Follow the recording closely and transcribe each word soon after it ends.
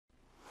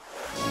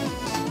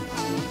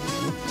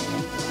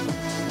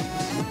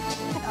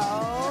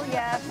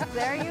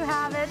there you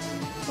have it.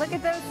 Look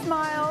at those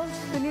smiles,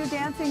 the new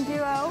dancing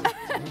duo,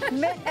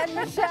 Mitt and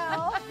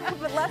Michelle.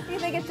 But lest you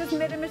think it's just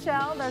Mitt and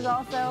Michelle, there's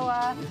also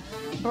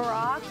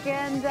Barack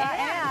and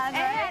Ann,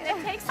 right? And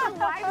it takes some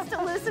wives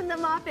to loosen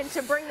them up and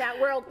to bring that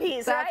world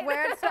peace, That's right?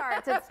 where it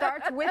starts. It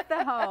starts with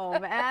the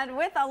home. And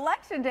with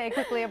Election Day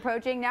quickly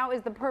approaching, now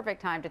is the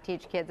perfect time to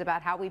teach kids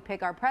about how we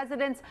pick our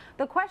presidents.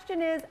 The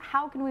question is,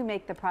 how can we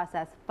make the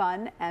process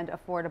fun and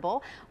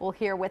affordable? Well,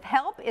 here with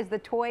help is the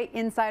Toy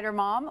Insider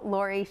mom,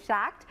 Lori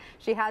Schacht.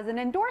 She has an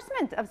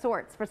endorsement of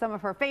sorts for some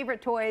of her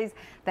favorite toys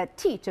that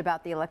teach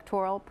about the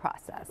electoral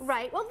process.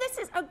 Right. Well, this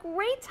is a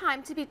great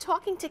time to be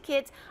talking to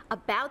kids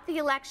about the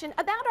election,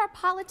 about our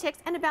politics,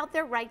 and about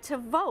their right to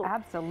vote.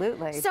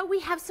 Absolutely. So we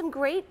have some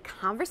great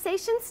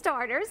conversation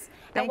starters.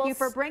 Thank you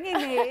for bringing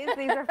these.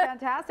 These are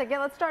fantastic. Yeah,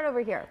 let's start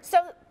over here. So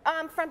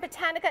from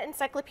Britannica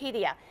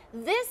Encyclopedia,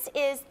 this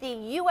is the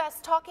U.S.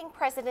 Talking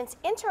Presidents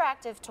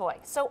Interactive Toy.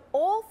 So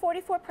all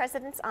 44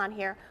 presidents on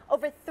here,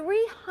 over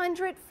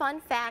 300 fun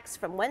facts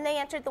from when they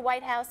entered the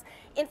White House,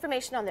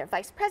 information on their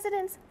vice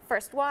presidents,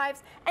 first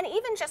wives, and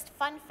even just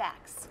fun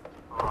facts.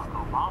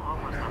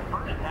 Obama was the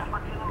first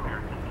African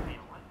American to be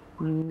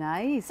elected.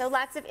 Nice. So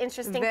lots of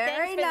interesting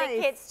Very things for nice.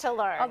 the kids to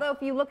learn. Although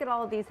if you look at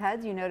all of these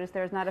heads, you notice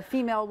there's not a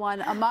female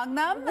one among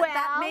them. Well,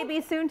 that may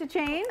be soon to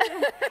change.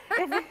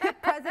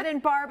 If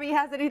President Barbie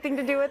has anything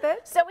to do with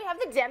it. So we have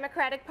the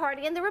Democratic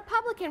Party and the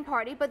Republican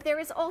Party, but there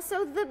is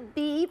also the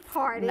Bee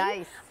Party.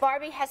 Nice.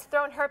 Barbie has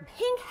thrown her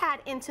pink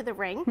hat into the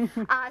ring,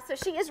 so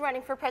she is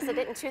running for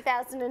president in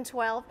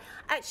 2012.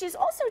 She's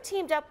also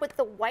teamed up with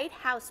the White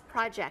House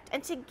Project,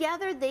 and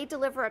together they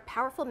deliver a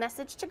powerful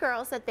message to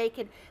girls that they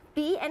could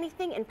be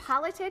anything in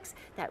politics,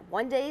 that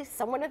one day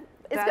someone is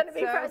going to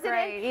be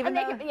president, Even and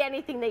they can be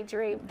anything they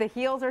dream. The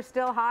heels are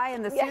still high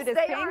and the Yes, suit is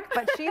they pink, are.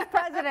 but she's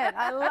president.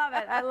 I love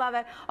it. I love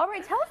it. All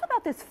right, tell us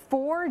about this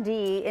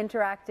 4D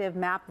interactive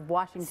map of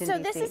Washington,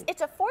 So D.C.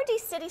 it's a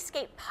 4D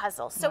cityscape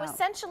puzzle. So Wow.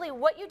 essentially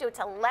what you do, it's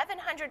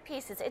 1,100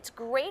 pieces. It's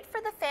great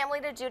for the family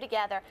to do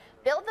together.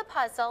 Build the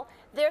puzzle.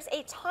 There's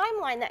a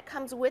timeline that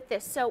comes with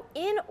this. So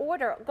in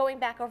order, going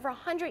back over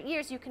 100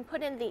 years, you can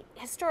put in the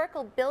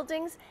historical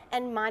buildings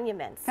and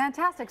monuments.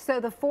 Fantastic. So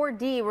the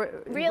 4D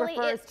Really,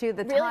 refers to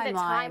the really timeline. the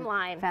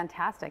timeline.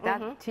 Fantastic.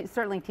 That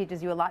certainly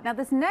teaches you a lot. Now,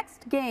 this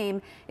next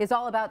game is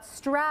all about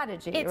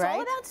strategy, It's right?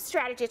 all about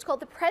strategy. It's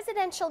called the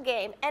presidential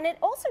game, and it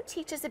also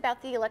teaches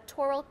about the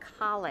electoral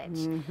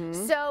college.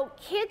 So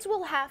kids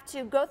will have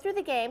to go through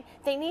the game.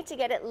 They need to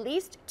get at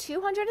least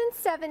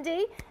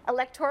 270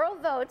 electoral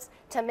votes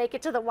to make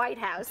it to the White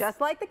House.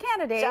 Just like the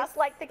candidates. Just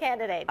like the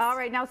candidates. All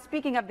right, now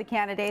speaking of the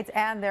candidates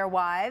and their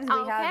wives,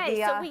 we have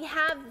the... so we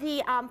have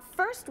the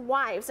first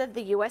wives of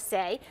the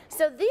USA.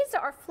 So these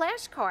are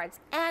flashcards,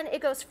 and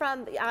it goes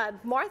from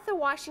Martha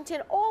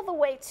Washington all the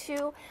way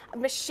to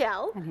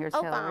Michelle And here's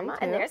Obama, Hillary,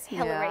 and too. there's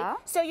Hillary. Yeah.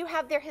 So you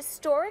have their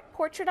historic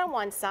portrait on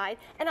one side,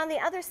 and on the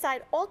other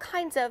side, all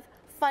kinds of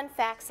fun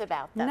facts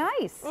about them.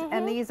 Nice.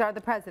 And these are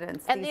the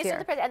presidents. And these here. are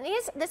the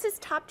presidents. And this is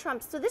Top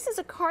Trump. So this is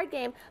a card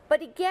game,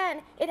 but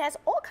again, it has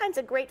all kinds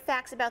of great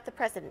facts about the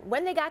president.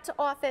 When they got to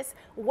office,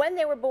 when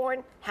they were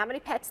born, how many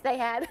pets they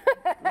had.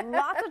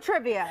 Lots of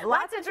trivia.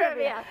 Lots of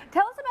trivia.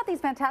 Tell us about these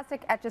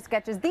fantastic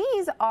Etch-a-Sketches.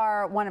 These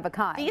are one of a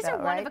kind. These are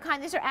though, one right? of a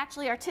kind. These are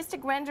actually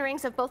artistic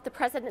renderings of both the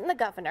president and the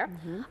governor.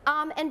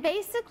 And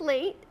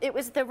basically, it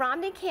was the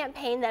Romney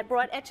campaign that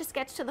brought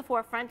Etch-a-Sketch to the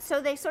forefront. So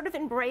they sort of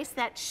embraced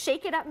that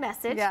shake it up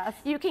message. Yes.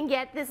 You can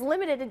get this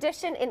limited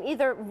edition in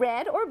either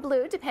red or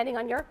blue, depending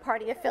on your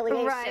party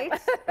affiliation. Right,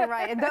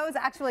 right. And those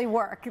actually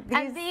work.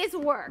 And these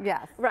work.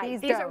 Yes, Right.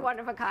 these These are don't. one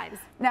of a kinds.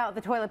 Now,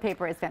 the toilet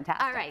paper is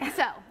fantastic. All right.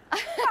 So.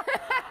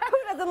 Who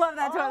doesn't love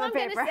that All toilet I'm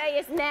going paper? to say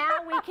is now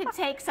we can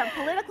take some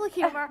political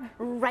humor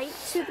right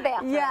to the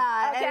bathroom.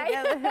 Yeah, Okay?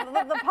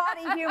 and the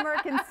potty humor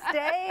can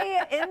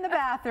stay in the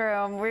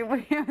bathroom.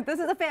 This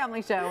is a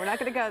family show. We're not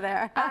going to go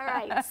there. All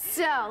right,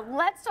 so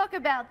let's talk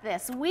about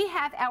this. We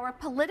have our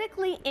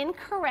politically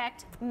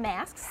incorrect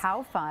masks.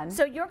 How fun.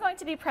 So you're going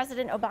to be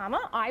President Obama.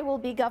 I will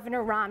be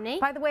Governor Romney.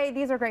 By the way,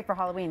 these are great for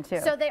Halloween, too.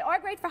 So they are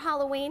great for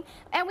Halloween.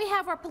 And we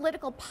have our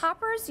political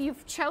poppers.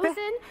 You've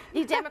chosen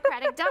the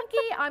Democratic donkey.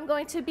 I'm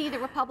going to be the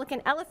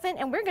Republican elephant,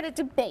 and we're going to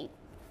debate.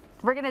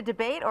 We're going to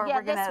debate, or Yeah,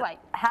 we're going this to way.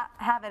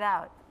 have it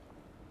out?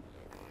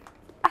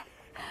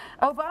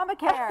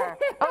 Obamacare.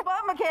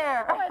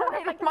 Obamacare.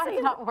 wait, I can see Mine's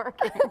it. not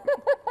working.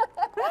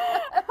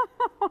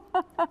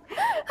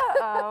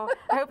 Uh-oh.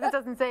 I hope this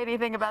doesn't say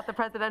anything about the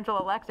presidential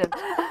election.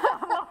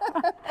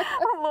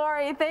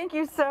 Lori, thank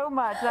you so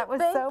much. That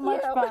was so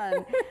much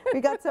fun.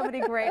 We got so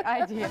many great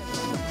ideas.